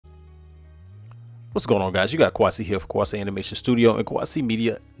What's going on, guys? You got Kwasi here for Kwasi Animation Studio and Kwasi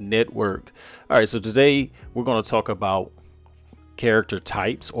Media Network. All right, so today we're going to talk about character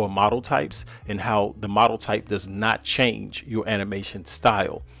types or model types and how the model type does not change your animation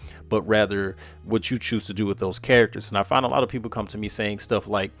style, but rather what you choose to do with those characters. And I find a lot of people come to me saying stuff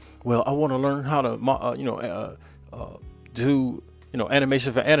like, well, I want to learn how to do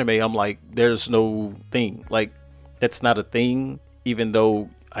animation for anime. I'm like, there's no thing. Like, that's not a thing, even though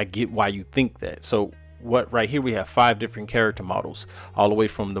I get why you think that. So what right here we have 5 different character models, all the way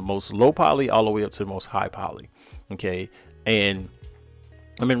from the most low poly all the way up to the most high poly. Okay, and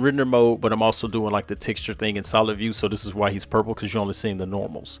I'm in render mode, but I'm also doing like the texture thing in solid view. So this is why he's purple, because you're only seeing the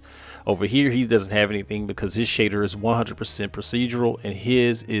normals. Over here he doesn't have anything because his shader is 100% procedural and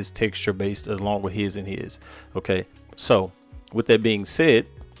his is texture based along with his and his. Okay, so with that being said,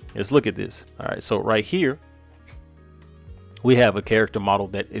 let's look at this. All right, so right here we have a character model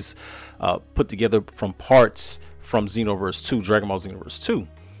that is put together from parts from Xenoverse 2, Dragon Ball Xenoverse 2.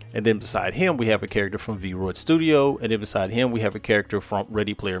 And then beside him, we have a character from V-Roid Studio. And then beside him, we have a character from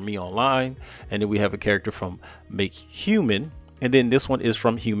Ready Player Me Online. And then we have a character from Make Human. And then this one is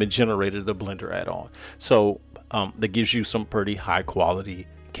from Human Generator, the Blender add-on. So that gives you some pretty high quality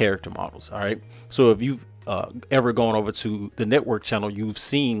character models. All right. So if you've ever gone over to the network channel, you've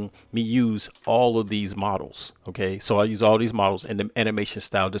seen me use all of these models. Okay, so I use all these models and the animation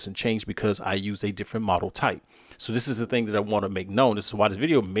style doesn't change because I use a different model type. So this is the thing that I want to make known. This is why this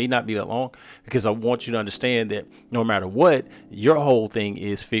video may not be that long, because I want you to understand that no matter what, your whole thing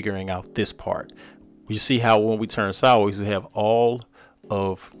is figuring out this part. You see how when we turn sideways, we have all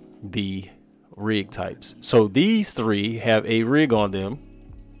of the rig types. So these 3 have a rig on them,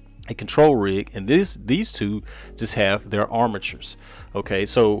 a control rig, and these 2 just have their armatures. Okay,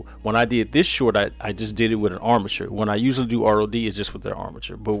 so when I did this short, I just did it with an armature. When I usually do ROD, it's just with their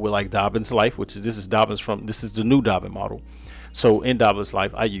armature. But with like Dobbin's Life, which is this is the new Dobbin model. So in Dobbin's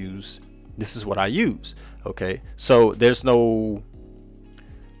Life, this is what I use. Okay, so there's no,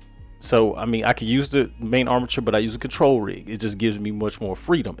 so I mean, I could use the main armature, but I use a control rig. It just gives me much more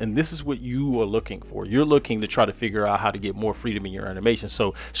freedom. And this is what you are looking for. You're looking to try to figure out how to get more freedom in your animation.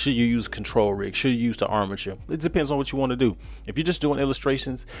 So should you use control rig? Should you use the armature? It depends on what you want to do. If you're just doing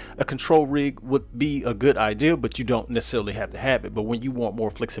illustrations, a control rig would be a good idea, but you don't necessarily have to have it. But when you want more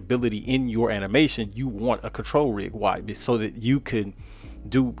flexibility in your animation, you want a control rig. Why? So that you can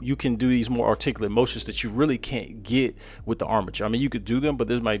do these more articulate motions that you really can't get with the armature. I mean, you could do them, but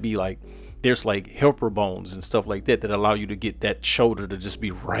there might be like, there's like helper bones and stuff like that allow you to get that shoulder to just be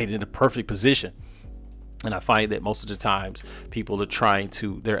right in the perfect position. And I find that most of the times people are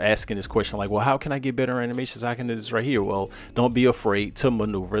they're asking this question like, well, how can I get better animations? I can do this right here. Well, don't be afraid to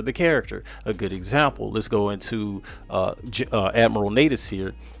maneuver the character. A good example, let's go into Admiral Natus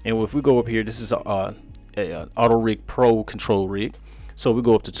here. And if we go up here, this is a Auto Rig Pro control rig. So we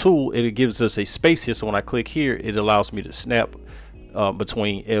go up to tool, it gives us a space here. So when I click here, it allows me to snap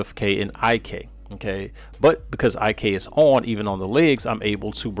between FK and IK. Okay, but because IK is on, even on the legs, I'm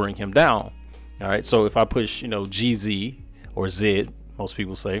able to bring him down. All right, so if I push, GZ or Z, most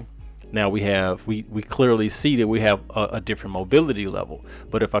people say, now we clearly see that we have a different mobility level.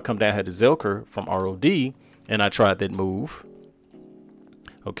 But if I come down here to Zelker from ROD and I tried that move,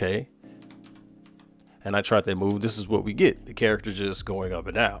 okay, and I tried that move, this is what we get. The character just going up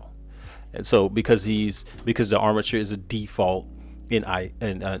and down. And so because the armature is a default in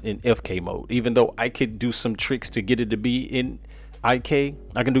FK mode, even though I could do some tricks to get it to be in IK,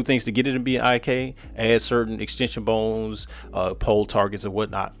 I can do things to get it to be in IK, add certain extension bones, pole targets and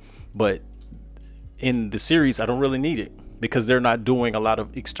whatnot. But in the series, I don't really need it, because they're not doing a lot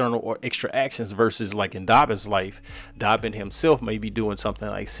of external or extra actions, versus like in Dobbin's Life, Dobbin himself may be doing something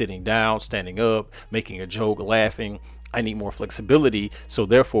like sitting down, standing up, making a joke, laughing. I need more flexibility. So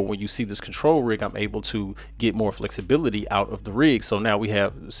therefore, when you see this control rig, I'm able to get more flexibility out of the rig. So now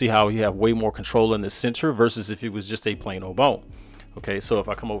see how we have way more control in the center versus if it was just a plain old bone. Okay, so if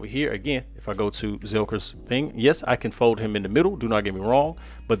I come over here again, if I go to Zelker's thing, yes, I can fold him in the middle, do not get me wrong,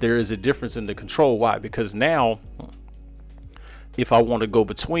 but there is a difference in the control. Why? Because now if I want to go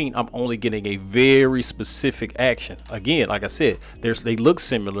between, I'm only getting a very specific action. Again, like I said, they look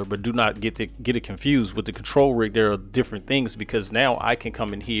similar, but do not get it confused with the control rig. There are different things, because now I can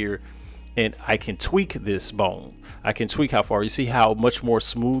come in here and I can tweak this bone. I can tweak how far. You see how much more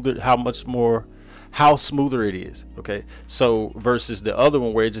smoother, how smoother it is. Okay, so versus the other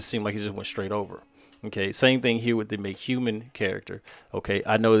one where it just seemed like it just went straight over. Okay, same thing here with the make human character. Okay,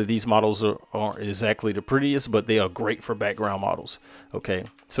 I know that these models aren't exactly the prettiest, but they are great for background models. Okay,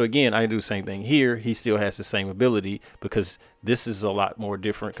 so again, I do the same thing here. He still has the same ability because this is a lot more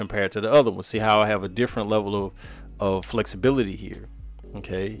different compared to the other one. See how I have a different level of flexibility here.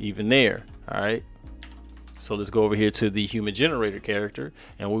 Okay, even there. All right. So let's go over here to the human generator character,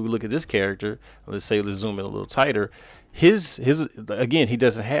 and when we look at this character, let's zoom in a little tighter. His again, he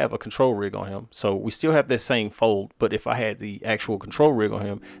doesn't have a control rig on him, so we still have that same fold, but if I had the actual control rig on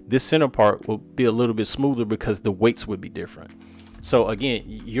him, this center part will be a little bit smoother because the weights would be different. So again,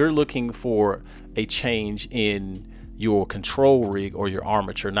 you're looking for a change in your control rig or your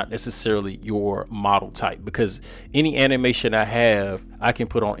armature, not necessarily your model type, because any animation I have, I can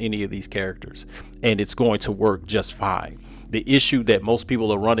put on any of these characters and it's going to work just fine. The issue that most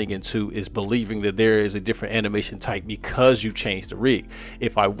people are running into is believing that there is a different animation type because you changed the rig.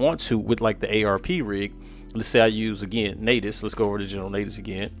 If I want to, with like the ARP rig, let's say I use again natives. Let's go over to general natives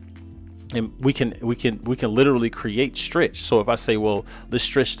again, and we can literally create stretch. So if I say, well, let's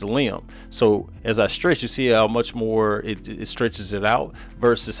stretch the limb, so as I stretch, you see how much more it stretches it out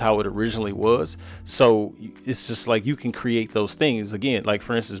versus how it originally was. So it's just like you can create those things again, like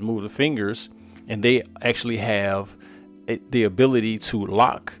for instance, move the fingers, and they actually have the ability to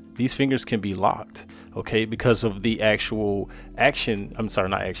lock. These fingers can be locked, okay, because of the actual action. I'm sorry,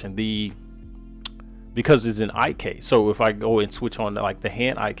 not action, because it's an IK. So if I go and switch on like the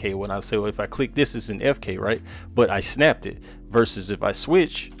hand IK, when I say, well, if I click this, it's an FK, right? But I snapped it, versus if I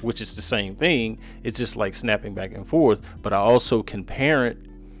switch, which is the same thing, it's just like snapping back and forth. But I also can parent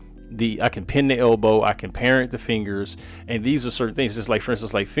I can pin the elbow, I can parent the fingers, and these are certain things. Just like for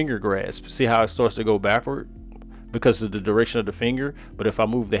instance, like finger grasp. See how it starts to go backward because of the direction of the finger. But if I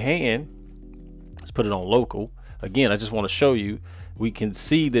move the hand, let's put it on local. Again, I just want to show you, we can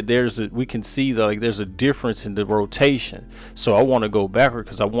see that there's a difference in the rotation. So I want to go backward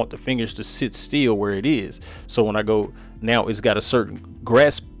because I want the fingers to sit still where it is. So when I go now, it's got a certain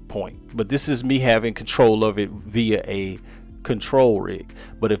grasp point, but this is me having control of it via a control rig.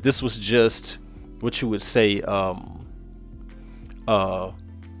 But if this was just what you would say,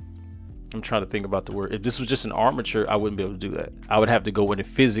 I'm trying to think about the word. If this was just an armature, I wouldn't be able to do that. I would have to go in and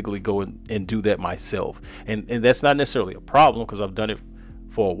physically go in and do that myself. And that's not necessarily a problem because I've done it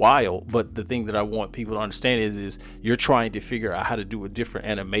for a while. But the thing that I want people to understand is you're trying to figure out how to do a different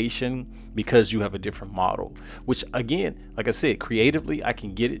animation because you have a different model, which again, like I said, creatively, I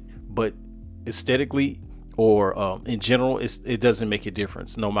can get it, but aesthetically, or in general, it doesn't make a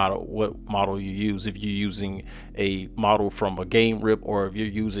difference no matter what model you use. If you're using a model from a game rip, or if you're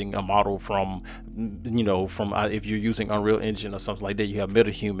using a model from, if you're using Unreal Engine or something like that, you have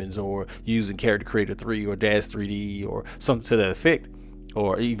MetaHumans, or you're using Character Creator 3 or Dash 3D or something to that effect,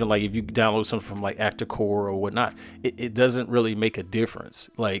 or even like if you download something from like Actor Core or whatnot, it doesn't really make a difference.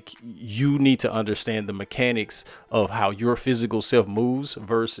 Like, you need to understand the mechanics of how your physical self moves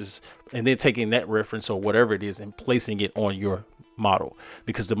versus, and then taking that reference or whatever it is and placing it on your model.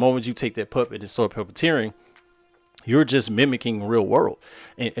 Because the moment you take that puppet and start puppeteering, you're just mimicking real world,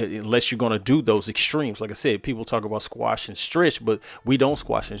 and unless you're going to do those extremes. Like I said, people talk about squash and stretch, but we don't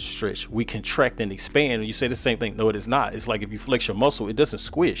squash and stretch. We contract and expand. And you say the same thing. No, it is not. It's like if you flex your muscle, it doesn't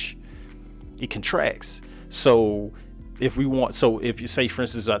squish, it contracts. So if you say, for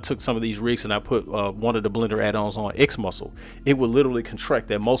instance, I took some of these rigs and I put one of the Blender add-ons on X muscle, it will literally contract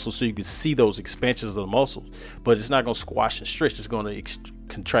that muscle so you can see those expansions of the muscles, but it's not going to squash and stretch. It's going to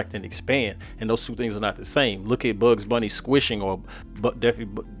contract and expand, and those two things are not the same. Look at Bugs Bunny squishing, or Daffy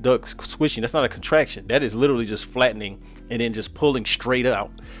Duck squishing. That's not a contraction. That is literally just flattening and then just pulling straight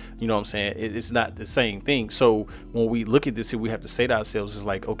out. You know what I'm saying? It's not the same thing. So when we look at this here, we have to say to ourselves, it's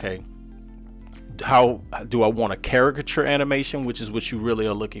like, okay, how do I want a caricature animation, which is what you really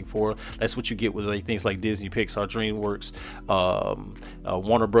are looking for. That's what you get with like things like Disney, Pixar, DreamWorks,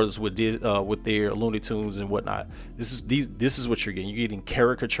 Warner Brothers with their Looney Tunes and whatnot. This is what you're getting. You're getting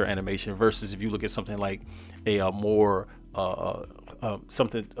caricature animation versus if you look at something like a more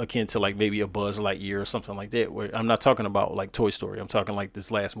something akin to like maybe a Buzz Lightyear or something like that, where I'm not talking about like Toy Story, I'm talking like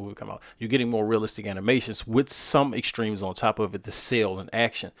this last movie come out. You're getting more realistic animations with some extremes on top of it to sell and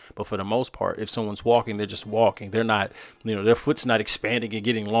action. But for the most part, if someone's walking, they're just walking. They're not, their foot's not expanding and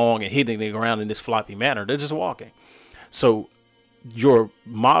getting long and hitting the ground in this floppy manner. They're just walking. So your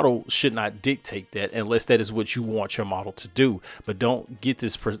model should not dictate that unless that is what you want your model to do. But don't get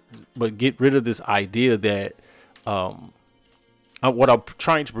this, but get rid of this idea that what I'm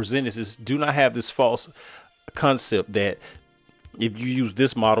trying to present is do not have this false concept that if you use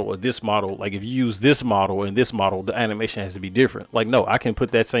this model or this model, like if you use this model and this model, the animation has to be different. Like, no, I can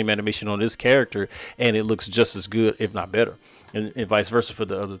put that same animation on this character and it looks just as good, if not better, and vice versa for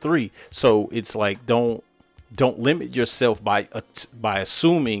the other three. So it's like, don't limit yourself by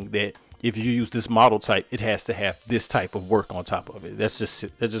assuming that if you use this model type, it has to have this type of work on top of it. That's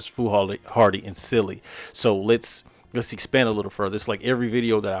just foolhardy and silly. So let's expand a little further. It's like every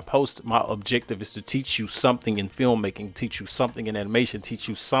video that I post, my objective is to teach you something in filmmaking, teach you something in animation, teach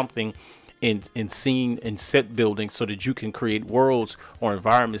you something in scene and set building, so that you can create worlds or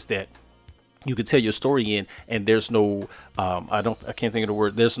environments that you can tell your story in. And there's no I can't think of the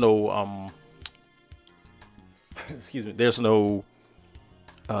word. There's no excuse me, there's no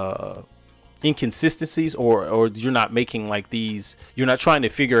inconsistencies, or you're not making like these, you're not trying to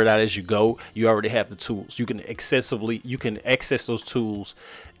figure it out as you go. You already have the tools. You can access those tools,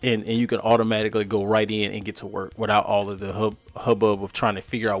 and you can automatically go right in and get to work without all of the hubbub of trying to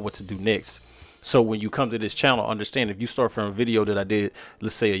figure out what to do next. So when you come to this channel, understand, if you start from a video that I did,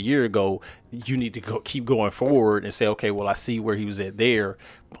 let's say a year ago, you need to keep going forward and say, okay, well, I see where he was at there,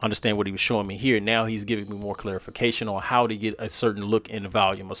 understand what he was showing me here. Now he's giving me more clarification on how to get a certain look in the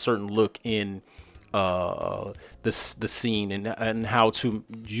volume, a certain look in the scene, and how to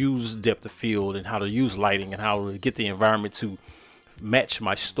use depth of field, and how to use lighting, and how to get the environment to match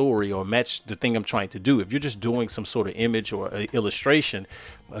my story or match the thing I'm trying to do. If you're just doing some sort of image or illustration,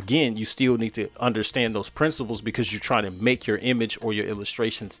 again, you still need to understand those principles, because you're trying to make your image or your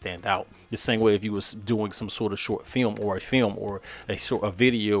illustration stand out. The same way if you was doing some sort of short film or a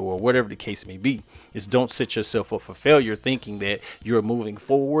video or whatever the case may be, is don't set yourself up for failure thinking that you're moving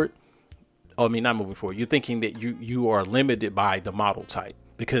forward. I mean, not moving forward. You're thinking that you are limited by the model type,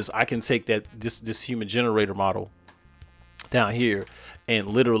 because I can take this human generator model down here and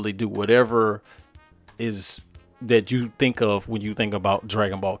literally do whatever is that you think of when you think about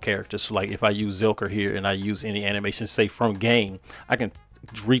Dragon Ball characters. So like if I use Zelker here and I use any animation, say from game, I can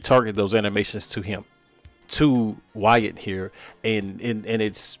retarget those animations to him, to Wyatt here, and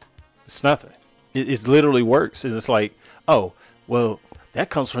it's nothing. It literally works. And it's like, oh, well, that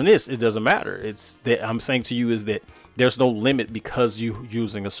comes from this. It doesn't matter. It's that I'm saying to you is that there's no limit because you're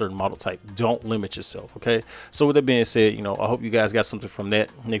using a certain model type. Don't limit yourself. Okay. So with that being said, I hope you guys got something from that.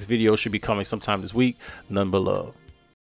 Next video should be coming sometime this week. None but love.